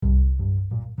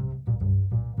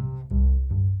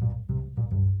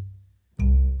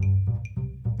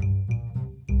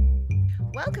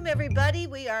Welcome, everybody.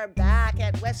 We are back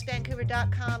at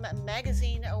westvancouver.com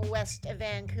magazine, West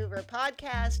Vancouver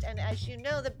podcast. And as you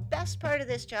know, the best part of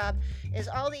this job is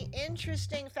all the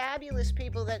interesting, fabulous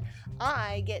people that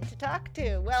I get to talk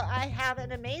to. Well, I have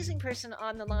an amazing person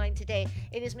on the line today.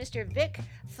 It is Mr. Vic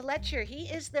Fletcher. He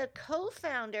is the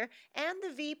co-founder and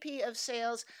the VP of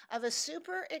sales of a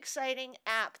super exciting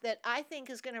app that I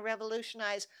think is going to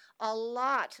revolutionize a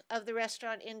lot of the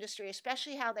restaurant industry,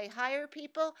 especially how they hire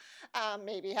people,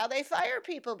 maybe how they fire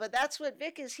people. But that's what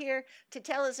Vic is here to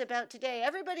tell us about today.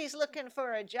 Everybody's looking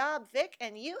for a job, Vic,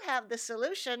 and you have the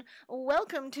solution.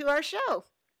 Welcome to our show.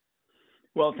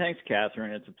 Well, thanks,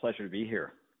 Catherine. It's a pleasure to be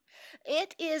here.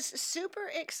 It is super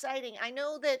exciting. I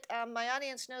know that my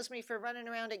audience knows me for running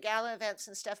around at gala events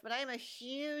and stuff, but I'm a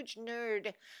huge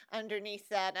nerd underneath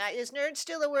that. Is nerd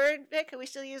still a word, Vic? Are we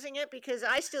still using it? Because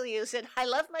I still use it. I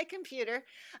love my computer.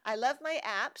 I love my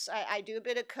apps. I do a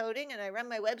bit of coding and I run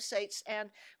my websites. And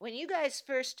when you guys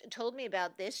first told me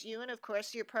about this, you and, of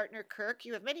course, your partner, Kirk,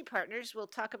 you have many partners. We'll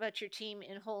talk about your team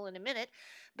in whole in a minute.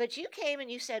 But you came and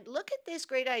you said, look at this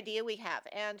great idea we have.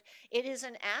 And it is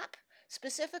an app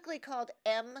specifically called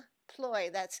Employ.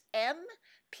 That's Mploy,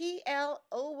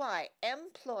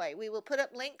 Employ. We will put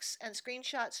up links and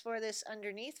screenshots for this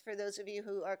underneath for those of you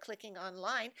who are clicking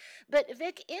online. But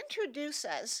Vic, introduce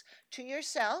us to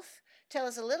yourself. Tell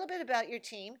us a little bit about your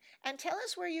team and tell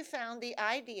us where you found the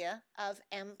idea of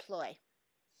Employ.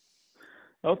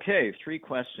 Okay, 3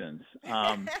 questions.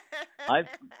 I'm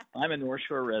a North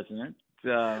Shore resident.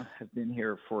 Have been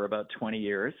here for about 20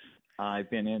 years. I've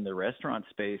been in the restaurant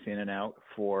space in and out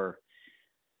for,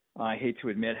 I hate to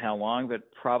admit how long,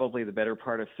 but probably the better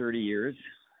part of 30 years.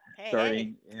 It's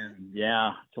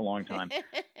a long time.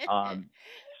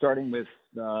 Starting with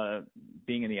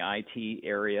being in the IT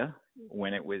area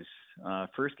when it was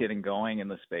first getting going in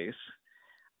the space.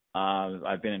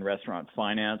 I've been in restaurant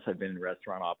finance. I've been in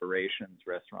restaurant operations,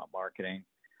 restaurant marketing.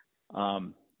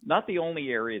 Not the only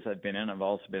areas I've been in. I've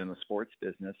also been in the sports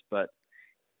business, but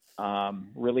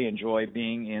really enjoy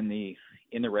being in the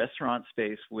restaurant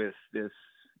space with this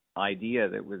idea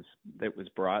that was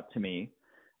brought to me,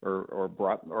 or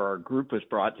our group was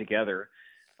brought together,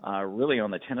 really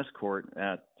on the tennis court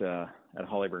at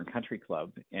Hollyburn Country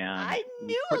Club. And I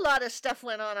knew a lot of stuff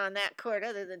went on that court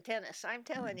other than tennis. I'm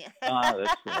telling you.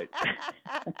 That's right.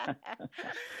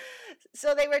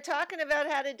 So they were talking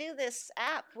about how to do this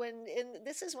app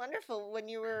this is wonderful when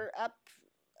you were up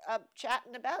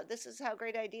chatting about this is how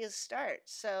great ideas start.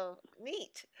 So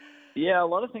neat. Yeah, a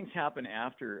lot of things happen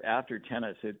after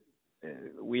tennis.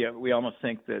 We almost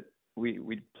think that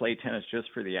we play tennis just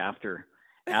for the after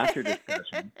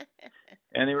discussion.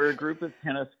 And there were a group of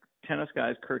tennis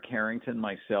guys, Kirk Harrington,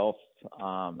 myself,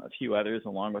 a few others,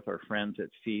 along with our friends at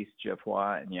Feast,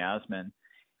 Geoffroy and Yasmin.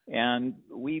 And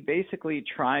we basically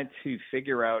tried to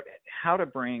figure out how to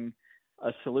bring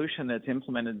a solution that's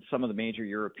implemented in some of the major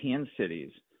European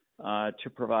cities to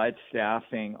provide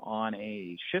staffing on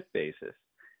a shift basis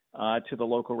to the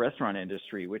local restaurant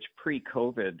industry, which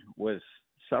pre-COVID was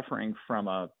suffering from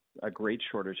a great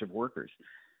shortage of workers.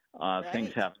 Right.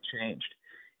 Things haven't changed.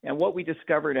 And what we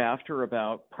discovered after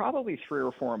about probably 3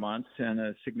 or 4 months and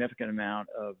a significant amount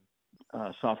of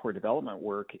software development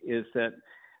work is that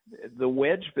the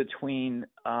wedge between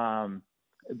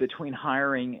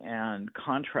hiring and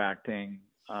contracting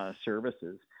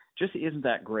services just isn't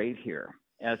that great here,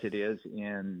 as it is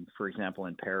in, for example,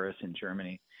 in Paris and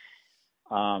Germany.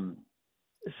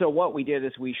 So what we did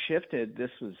is we shifted. This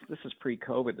was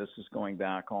pre-COVID. This was going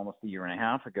back almost a year and a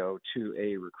half ago to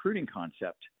a recruiting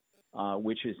concept,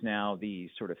 which is now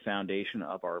the sort of foundation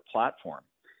of our platform.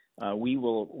 We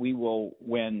will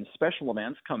when special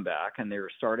events come back, and they're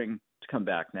starting to come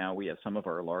back now. We have some of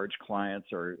our large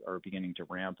clients are beginning to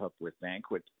ramp up with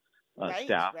banquet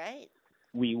staff. Right.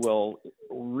 We will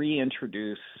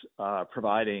reintroduce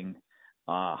providing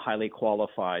highly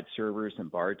qualified servers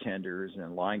and bartenders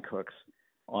and line cooks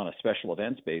on a special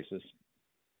events basis.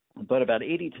 But about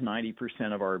 80 to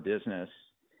 90% of our business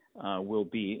will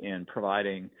be in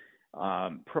providing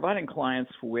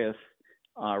clients with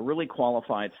really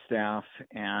qualified staff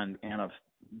and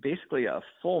basically a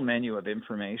full menu of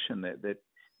information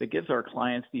that gives our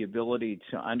clients the ability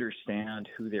to understand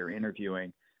who they're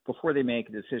interviewing before they make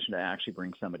a decision to actually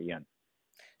bring somebody in.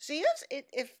 So you guys,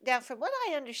 if now from what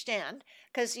I understand,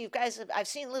 because you guys have, I've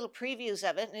seen little previews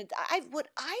of it, and what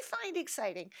I find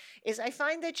exciting is I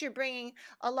find that you're bringing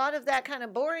a lot of that kind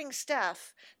of boring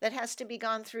stuff that has to be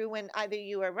gone through when either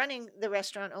you are running the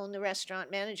restaurant, own the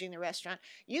restaurant, managing the restaurant.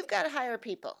 You've got to hire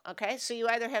people, okay? So you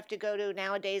either have to go to,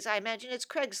 nowadays, I imagine it's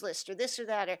Craigslist or this or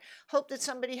that, or hope that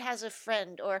somebody has a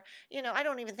friend, or I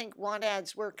don't even think want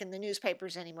ads work in the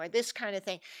newspapers anymore. This kind of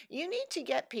thing. You need to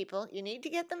get people, you need to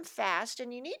get them fast,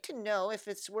 and you need to know if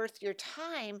it's worth your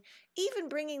time, even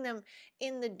bringing them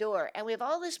in the door. And we have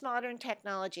all this modern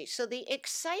technology. So the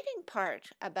exciting part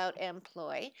about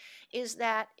Employ is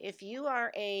that if you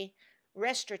are a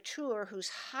restaurateur who's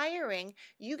hiring,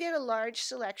 you get a large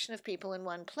selection of people in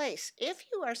one place. If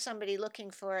you are somebody looking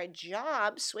for a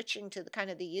job, switching to the kind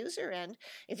of the user end,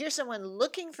 if you're someone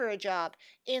looking for a job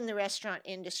in the restaurant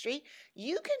industry,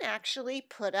 you can actually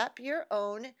put up your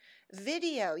own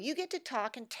video. You get to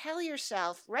talk and tell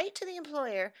yourself right to the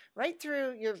employer, right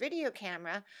through your video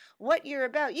camera, what you're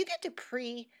about. You get to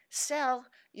pre-sell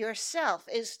yourself.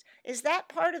 Is that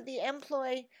part of the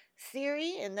Employ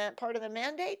theory and that part of the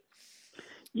mandate?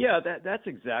 Yeah, that's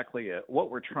exactly it. What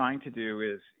we're trying to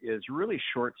do is really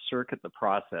short circuit the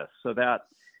process so that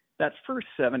first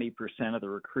 70% of the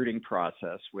recruiting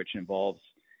process, which involves,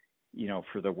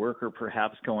 for the worker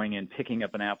perhaps going and picking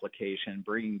up an application,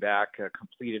 bringing back a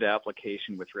completed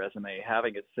application with resume,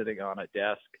 having it sitting on a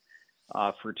desk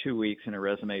for 2 weeks in a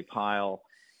resume pile,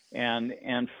 and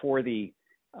for the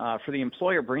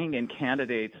employer bringing in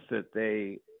candidates that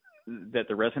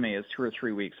the resume is 2 or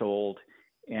 3 weeks old,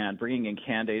 and bringing in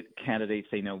candidates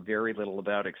they know very little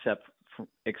about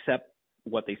except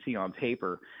what they see on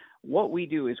paper. What we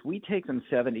do is we take them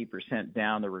 70%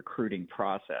 down the recruiting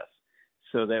process,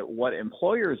 so that what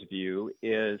employers view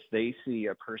is they see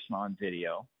a person on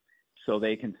video, so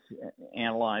they can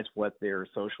analyze what their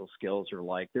social skills are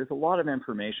like. There's a lot of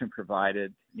information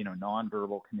provided,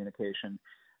 nonverbal communication.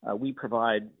 We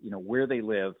provide, where they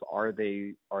live. Are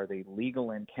they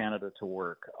legal in Canada to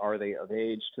work? Are they of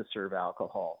age to serve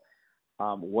alcohol?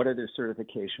 What are their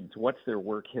certifications? What's their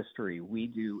work history? We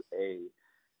do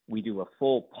a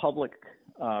full public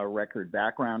record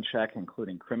background check,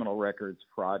 including criminal records,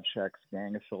 fraud checks,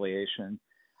 gang affiliation.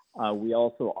 We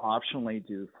also optionally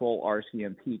do full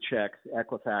RCMP checks,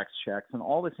 Equifax checks, and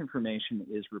all this information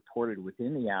is reported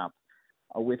within the app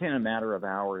within a matter of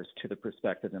hours to the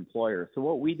prospective employer. So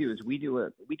what we do is we do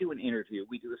an interview,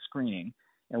 we do a screening,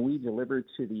 and we deliver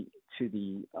to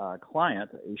the client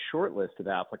a short list of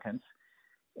applicants.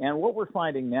 And what we're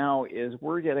finding now is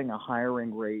we're getting a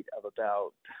hiring rate of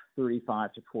about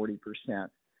 35 to 40%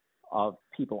 of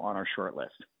people on our short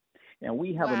list. And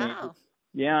we have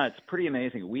it's pretty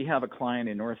amazing. We have a client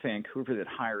in North Vancouver that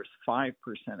hires 5%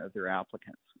 of their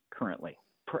applicants currently,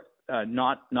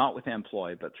 not with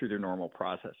Employ, but through their normal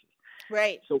processes.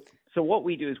 Right. So what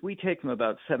we do is we take them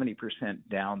about 70%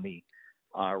 down the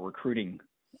recruiting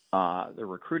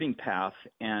path,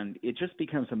 and it just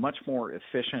becomes a much more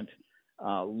efficient,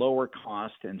 lower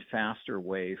cost and faster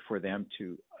way for them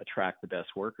to attract the best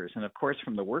workers. And of course,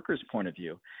 from the workers' point of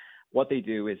view, what they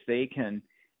do is they can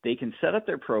set up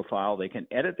their profile, they can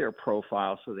edit their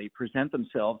profile so they present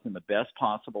themselves in the best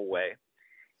possible way.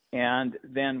 And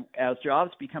then as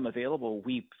jobs become available,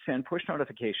 we send push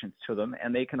notifications to them,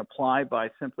 and they can apply by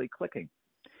simply clicking.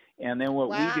 And then what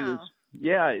we do is,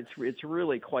 it's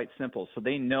really quite simple. So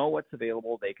they know what's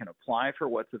available, they can apply for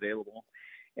what's available.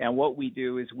 And what we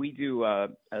do is we do a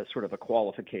sort of a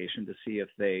qualification to see if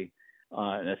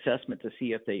an assessment to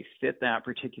see if they fit that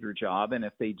particular job. And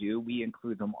if they do, we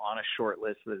include them on a short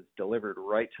list that is delivered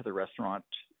right to the restaurant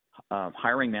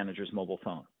hiring manager's mobile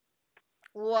phone.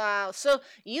 Wow. So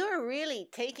you're really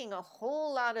taking a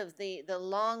whole lot of the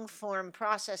long form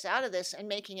process out of this and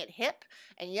making it hip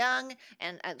and young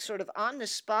and sort of on the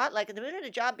spot. Like the minute a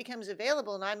job becomes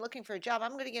available and I'm looking for a job,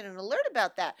 I'm going to get an alert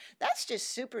about that. That's just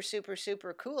super, super,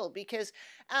 super cool because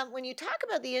when you talk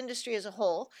about the industry as a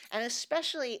whole, and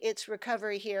especially its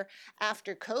recovery here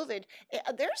after COVID,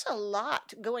 there's a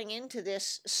lot going into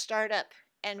this startup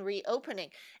and reopening.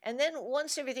 And then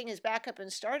once everything is back up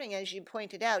and starting, as you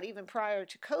pointed out, even prior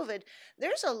to COVID,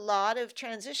 there's a lot of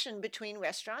transition between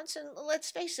restaurants. And let's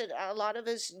face it, a lot of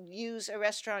us use a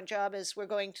restaurant job as we're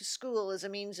going to school as a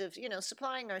means of,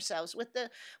 supplying ourselves with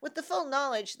the full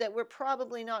knowledge that we're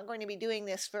probably not going to be doing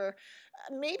this for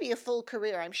maybe a full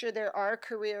career. I'm sure there are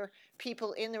career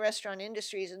people in the restaurant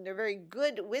industries and they're very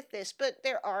good with this, but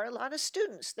there are a lot of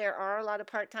students. There are a lot of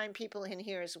part-time people in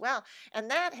here as well. And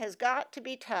that has got to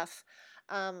be tough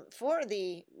for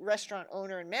the restaurant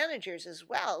owner and managers as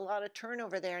well. A lot of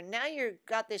turnover there. And now you've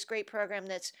got this great program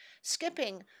that's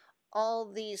skipping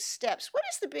all these steps. What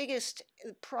is the biggest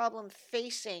problem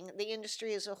facing the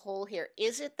industry as a whole here?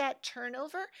 Is it that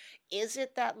turnover? Is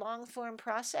it that long form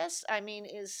process? I mean,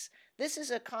 this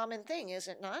is a common thing, is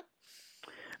it not?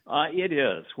 It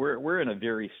is. We're in a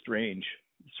very strange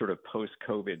sort of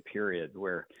post-COVID period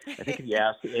where I think if you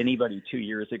asked anybody 2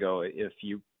 years ago if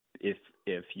you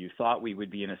thought we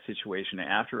would be in a situation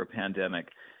after a pandemic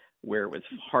where it was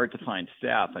hard to find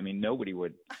staff, I mean nobody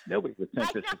would think I this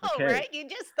is the know, case. right? You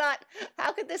just thought,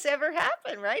 how could this ever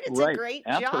happen, right? It's a Right. great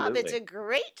job. It's Absolutely. a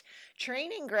great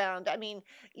training ground. I mean,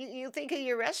 you think of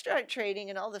your restaurant training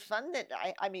and all the fun that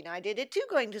I mean, I did it too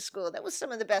going to school. That was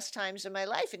some of the best times of my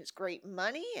life, and it's great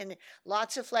money and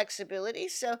lots of flexibility.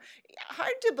 So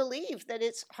hard to believe that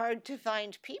it's hard to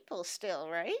find people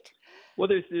still, right? Well,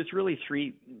 there's really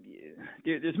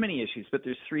there's many issues, but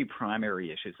there's three primary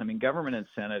issues. I mean, government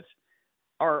incentives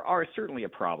are certainly a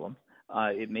problem.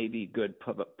 It may be good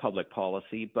public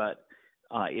policy, but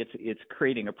it's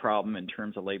creating a problem in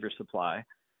terms of labor supply.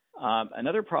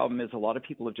 Another problem is a lot of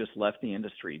people have just left the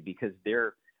industry because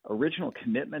their original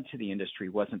commitment to the industry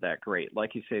wasn't that great.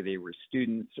 Like you say, they were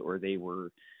students or they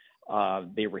were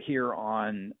here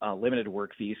on limited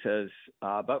work visas,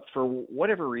 but for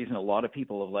whatever reason, a lot of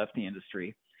people have left the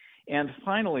industry. And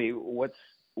finally, what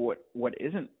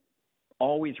isn't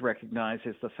always recognized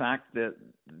is the fact that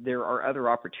there are other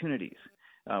opportunities,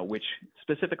 which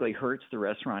specifically hurts the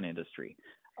restaurant industry.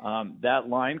 That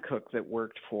line cook that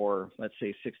worked for, let's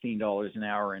say, $16 an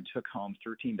hour and took home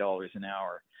 $13 an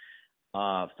hour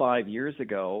 5 years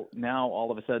ago, now all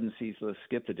of a sudden sees those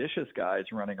skip the dishes guys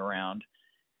running around,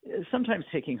 sometimes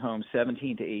taking home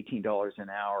 $17 to $18 an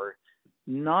hour,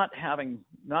 not having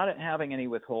any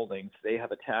withholdings. They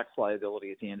have a tax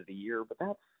liability at the end of the year, but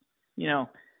that's,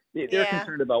 they're Yeah.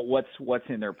 concerned about what's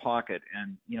in their pocket.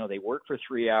 And they work for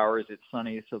 3 hours. It's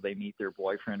sunny, so they meet their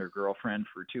boyfriend or girlfriend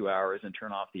for 2 hours and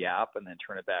turn off the app and then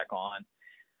turn it back on.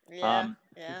 Yeah.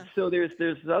 Yeah. So there's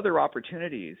other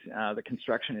opportunities. The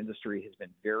construction industry has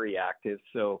been very active.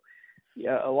 So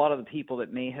yeah, a lot of the people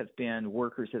that may have been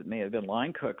workers that may have been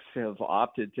line cooks have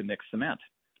opted to mix cement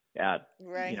at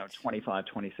Right. $25,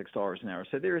 $26 an hour.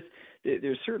 So there's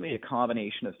certainly a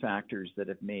combination of factors that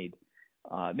have made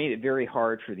it very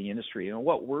hard for the industry. And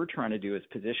what we're trying to do is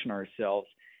position ourselves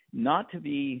not to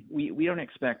be. We don't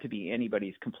expect to be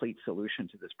anybody's complete solution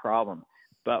to this problem,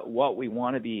 but what we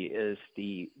want to be is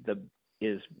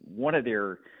is one of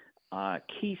their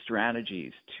key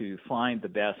strategies to find the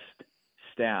best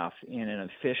staff in an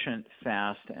efficient,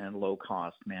 fast, and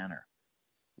low-cost manner.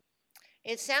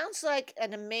 It sounds like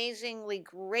an amazingly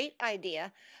great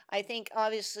idea. I think,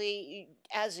 obviously,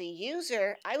 as a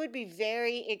user, I would be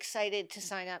very excited to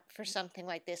sign up for something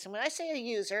like this. And when I say a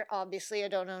user, obviously, I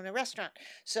don't own a restaurant.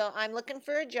 So I'm looking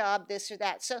for a job, this or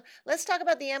that. So let's talk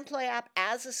about the Employ app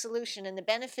as a solution and the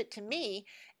benefit to me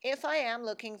if I am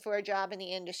looking for a job in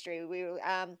the industry.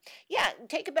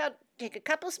 Take a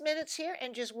couple of minutes here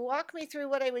and just walk me through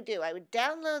what I would do. I would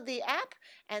download the app,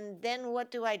 and then what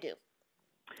do I do?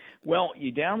 Well,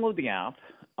 you download the app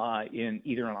in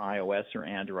either on iOS or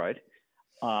Android.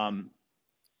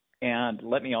 And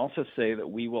let me also say that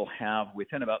we will have,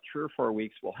 within about 3 or 4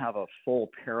 weeks, we'll have a full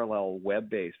parallel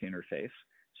web-based interface.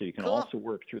 So you can Cool. also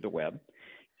work through the web.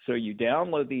 So you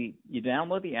download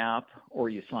the app or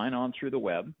you sign on through the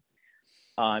web.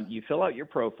 You fill out your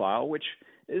profile, which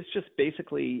is just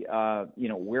basically,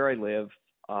 where I live,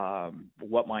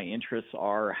 what my interests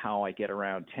are, how I get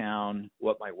around town,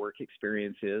 what my work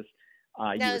experience is.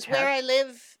 Now, is where I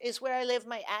live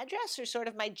my address or sort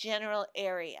of my general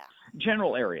area?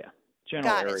 General area.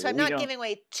 Got it. So I'm We not don't. giving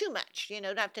away too much.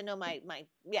 Don't have to know my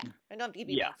yeah. I don't have to give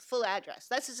you Yeah. my full address.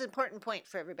 That's an important point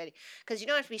for everybody because you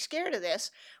don't have to be scared of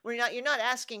this. You're not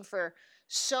asking for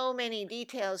so many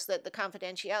details that the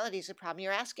confidentiality is a problem.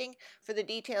 You're asking for the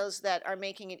details that are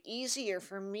making it easier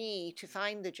for me to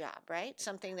find the job, right?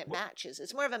 Something that matches.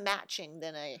 It's more of a matching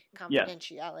than a Yes.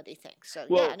 confidentiality thing. So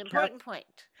Well, yeah, an important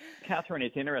point. Catherine,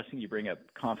 it's interesting you bring up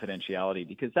confidentiality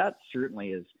because that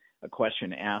certainly is a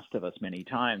question asked of us many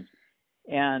times.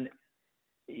 And,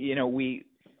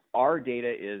 our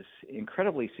data is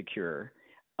incredibly secure.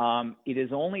 It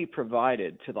is only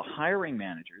provided to the hiring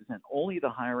managers and only the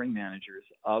hiring managers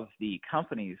of the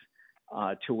companies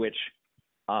to which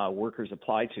workers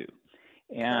apply to.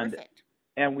 Perfect.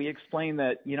 And we explain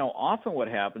that, often what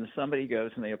happens, somebody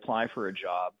goes and they apply for a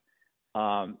job.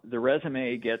 The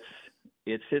resume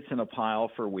sits in a pile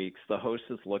for weeks. The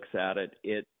hostess looks at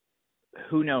it.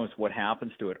 Who knows what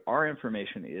happens to it? Our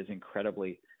information is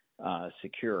incredibly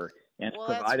secure, and it's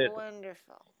provided. That's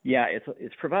wonderful. Yeah,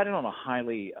 it's provided on a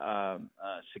highly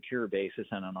secure basis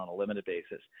and on a limited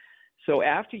basis. So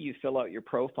after you fill out your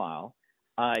profile,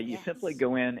 you simply Yes.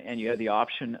 go in and you have the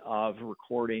option of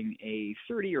recording a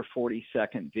 30 or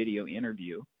 40-second video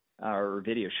interview, or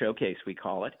video showcase, we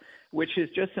call it, which is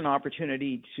just an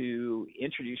opportunity to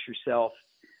introduce yourself,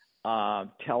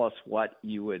 tell us what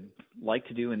you would like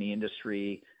to do in the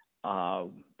industry,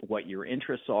 what your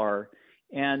interests are,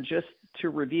 and just to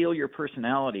reveal your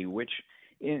personality, which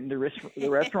in the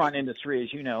restaurant industry,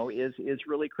 as you know, is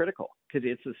really critical because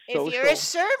it's a If you're a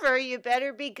social. server, you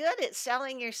better be good at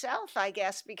selling yourself, I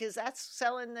guess, because that's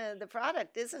selling the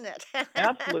product, isn't it?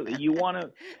 Absolutely. You want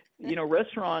to,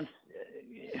 restaurants,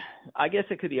 I guess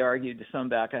it could be argued to some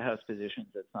back of house positions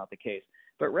that's not the case,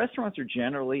 but restaurants are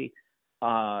generally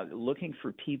looking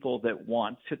for people that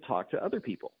want to talk to other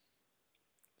people.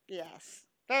 Yes,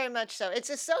 very much so. It's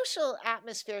a social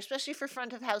atmosphere, especially for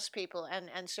front of house people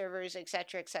and servers, et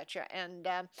cetera, et cetera. And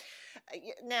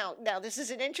now, this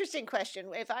is an interesting question.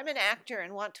 If I'm an actor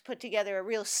and want to put together a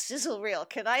real sizzle reel,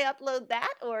 can I upload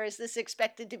that, or is this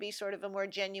expected to be sort of a more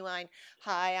genuine?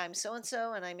 Hi, I'm so and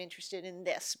so, and I'm interested in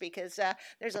this, because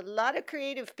there's a lot of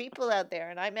creative people out there,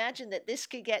 and I imagine that this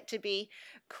could get to be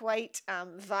quite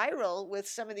viral with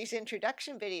some of these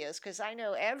introduction videos, because I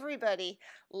know everybody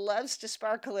loves to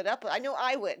sparkle it up. I know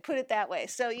I would put it that way.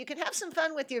 So you can have some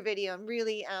fun with your video and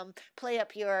really play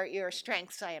up your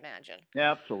strengths, I imagine.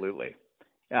 Absolutely.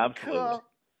 Absolutely. Cool.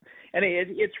 And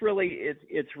it's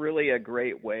really a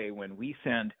great way when we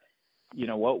send,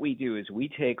 what we do is we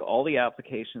take all the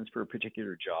applications for a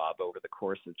particular job over the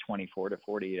course of 24 to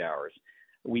 48 hours.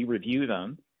 We review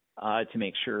them to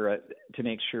make sure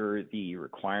the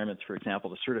requirements, for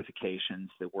example, the certifications,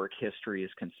 the work history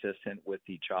is consistent with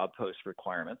the job post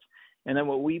requirements. And then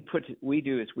what we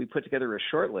do is we put together a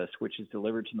short list, which is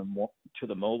delivered to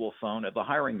the mobile phone of the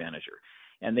hiring manager.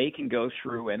 And they can go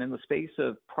through and in the space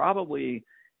of probably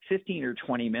 15 or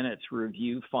 20 minutes,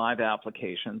 review 5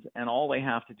 applications. And all they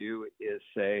have to do is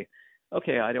say,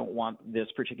 okay, I don't want this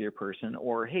particular person,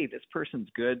 or, hey, this person's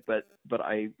good, but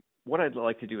what I'd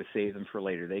like to do is save them for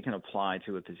later. They can apply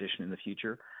to a position in the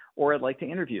future, or I'd like to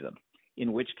interview them,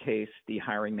 in which case the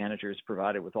hiring manager is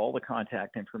provided with all the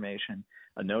contact information.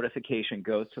 A notification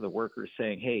goes to the workers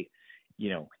saying, hey,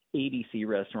 ABC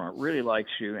restaurant really likes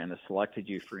you and has selected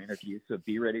you for interview, so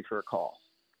be ready for a call.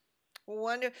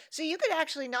 So you could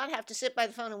actually not have to sit by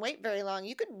the phone and wait very long.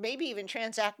 You could maybe even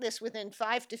transact this within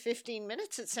 5 to 15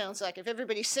 minutes, it sounds like, if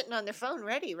everybody's sitting on their phone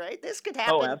ready, right? This could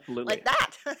Oh, happen absolutely. like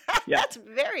that. Yeah. That's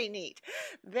very neat.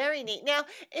 Very neat. Now,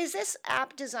 is this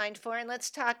app designed for, and let's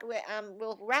talk,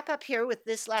 we'll wrap up here with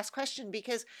this last question,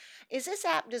 because is this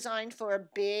app designed for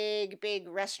big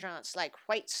restaurants like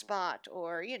White Spot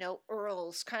or,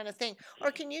 Earl's kind of thing?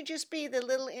 Or can you just be the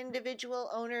little individual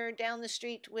owner down the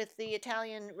street with the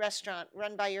Italian restaurant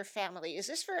run by your family? Is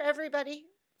this for everybody,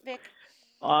 Vic?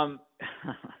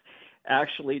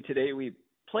 Actually, today we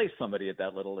placed somebody at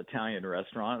that little Italian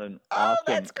restaurant,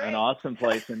 That's great. an awesome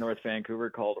place in North Vancouver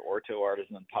called Orto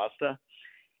Artisan Pasta.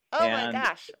 Oh my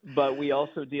gosh. But we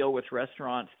also deal with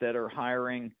restaurants that are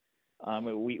hiring.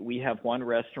 We have one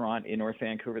restaurant in North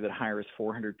Vancouver that hires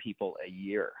 400 people a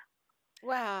year.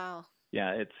 Wow.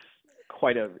 Yeah, it's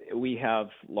we have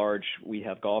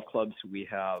golf clubs, we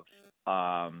have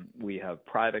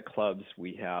private clubs,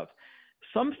 we have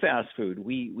some fast food.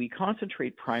 We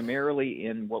concentrate primarily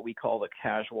in what we call the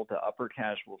casual to upper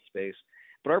casual space,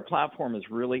 but our platform is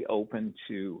really open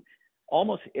to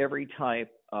almost every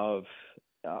type of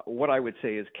what I would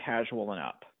say is casual and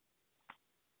up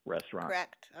restaurant.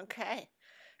 Correct. Okay.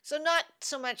 So not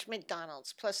so much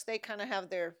McDonald's. Plus, they kind of have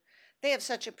they have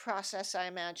such a process, I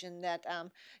imagine, that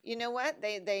you know what,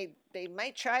 they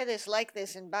might try this like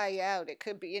this and buy you out. It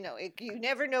could be, you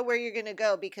never know where you're going to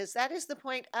go, because that is the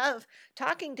point of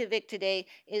talking to Vic today,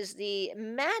 is the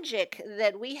magic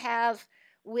that we have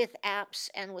with apps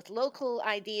and with local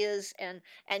ideas, and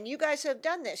you guys have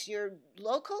done this. You're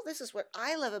local. This is what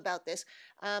I love about this.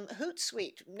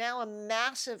 Hootsuite, now a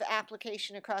massive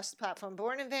application across the platform,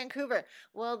 born in Vancouver.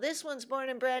 Well, this one's born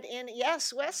and bred in,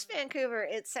 yes, West Vancouver,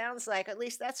 it sounds like. At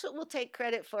least that's what we'll take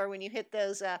credit for when you hit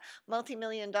those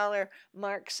multi-million-dollar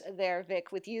marks there,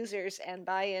 Vic, with users and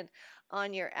buy-in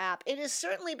on your app. It has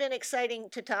certainly been exciting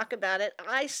to talk about it.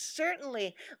 I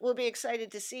certainly will be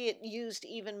excited to see it used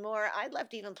even more. I'd love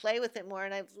to even play with it more,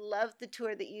 and I've loved the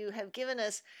tour that you have given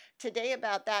us today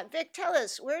about that. Vic, tell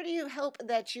us, where do you hope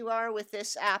that you are with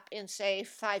this app in, say,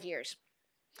 5 years?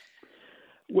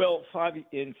 Well,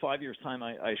 in 5 years' time,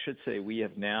 I should say we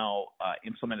have now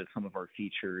implemented some of our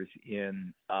features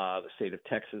in the state of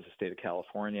Texas, the state of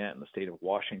California, and the state of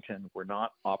Washington. We're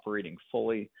not operating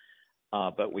fully,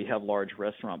 but we have large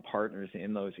restaurant partners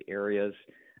in those areas.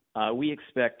 we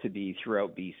expect to be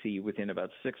throughout BC within about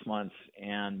 6 months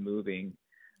and moving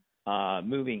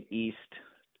east,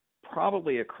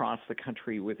 probably across the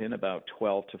country within about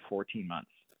 12 to 14 months.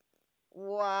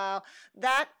 Wow,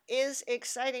 that is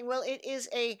exciting. Well, it is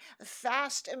a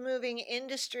fast moving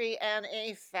industry, and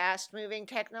a fast moving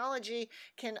technology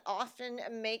can often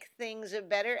make things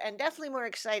better and definitely more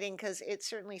exciting, because it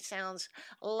certainly sounds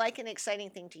like an exciting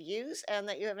thing to use and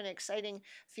that you have an exciting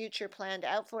future planned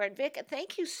out for it. Vic,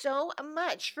 thank you so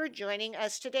much for joining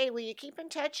us today. Will you keep in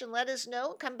touch and let us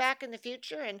know? Come back in the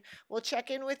future and we'll check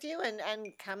in with you and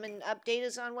come and update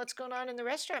us on what's going on in the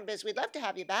restaurant biz. We'd love to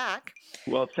have you back.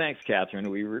 Well, thanks, Catherine.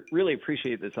 We really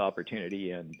appreciate this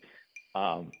opportunity, and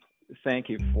thank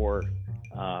you for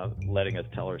letting us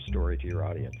tell our story to your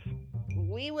audience.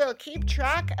 We will keep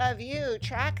track of you,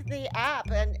 track the app,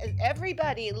 and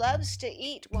everybody loves to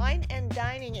eat. Wine and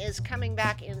dining is coming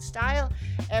back in style,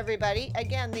 everybody.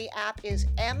 Again, the app is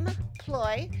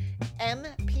Mploy,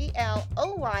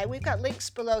 Mploy. We've got links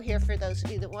below here for those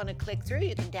of you that want to click through.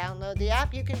 You can download the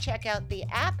app. You can check out the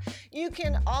app. You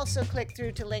can also click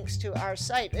through to links to our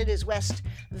site. It is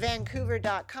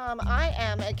westvancouver.com. I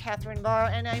am Catherine Barr,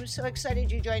 and I'm so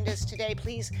excited you joined us today.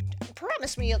 Please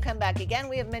promise me you'll come back again.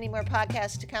 We have many more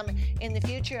podcasts to come in the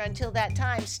future. Until that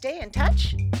time, stay in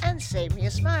touch and save me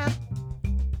a smile.